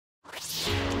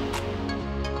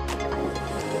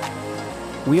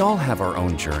We all have our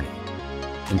own journey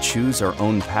and choose our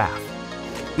own path,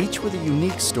 each with a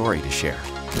unique story to share.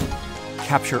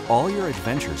 Capture all your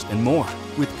adventures and more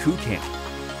with QooCam.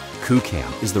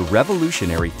 QooCam is the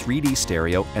revolutionary 3D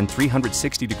stereo and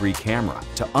 360-degree camera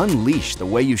to unleash the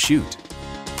way you shoot.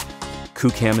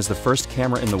 QooCam is the first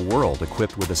camera in the world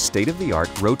equipped with a state-of-the-art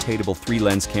rotatable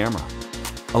 3-lens camera,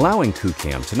 allowing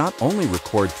QooCam to not only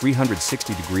record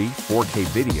 360-degree 4K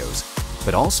videos,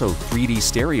 but also 3D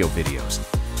stereo videos.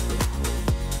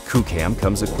 QooCam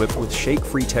comes equipped with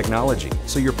shake-free technology,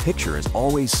 so your picture is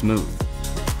always smooth.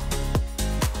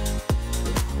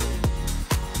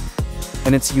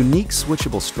 And its unique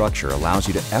switchable structure allows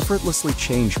you to effortlessly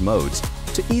change modes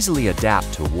to easily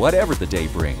adapt to whatever the day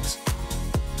brings.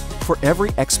 For every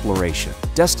exploration,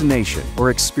 destination, or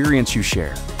experience you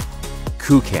share,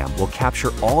 QooCam will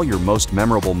capture all your most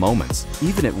memorable moments,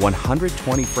 even at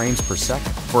 120 frames per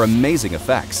second, for amazing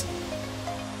effects.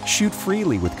 Shoot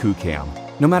freely with QooCam.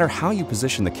 No matter how you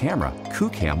position the camera,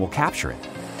 QooCam will capture it.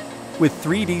 With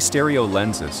 3D stereo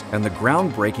lenses and the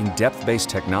groundbreaking depth-based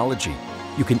technology,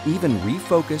 you can even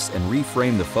refocus and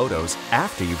reframe the photos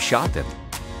after you've shot them.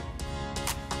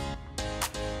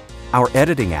 Our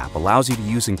editing app allows you to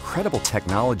use incredible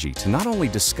technology to not only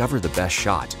discover the best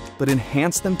shot, but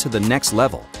enhance them to the next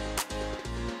level.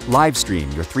 Live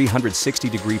stream your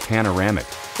 360-degree panoramic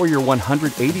or your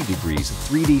 180 degrees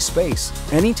 3D space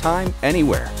anytime,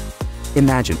 anywhere.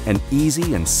 Imagine an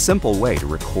easy and simple way to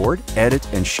record, edit,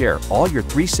 and share all your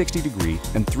 360-degree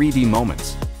and 3D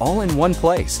moments, all in one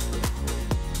place.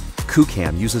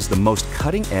 QooCam uses the most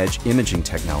cutting-edge imaging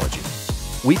technology.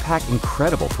 We pack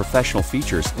incredible professional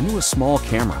features into a small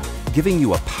camera, giving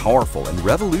you a powerful and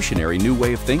revolutionary new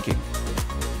way of thinking.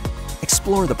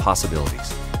 Explore the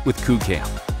possibilities with QooCam,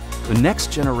 the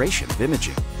next generation of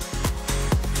imaging.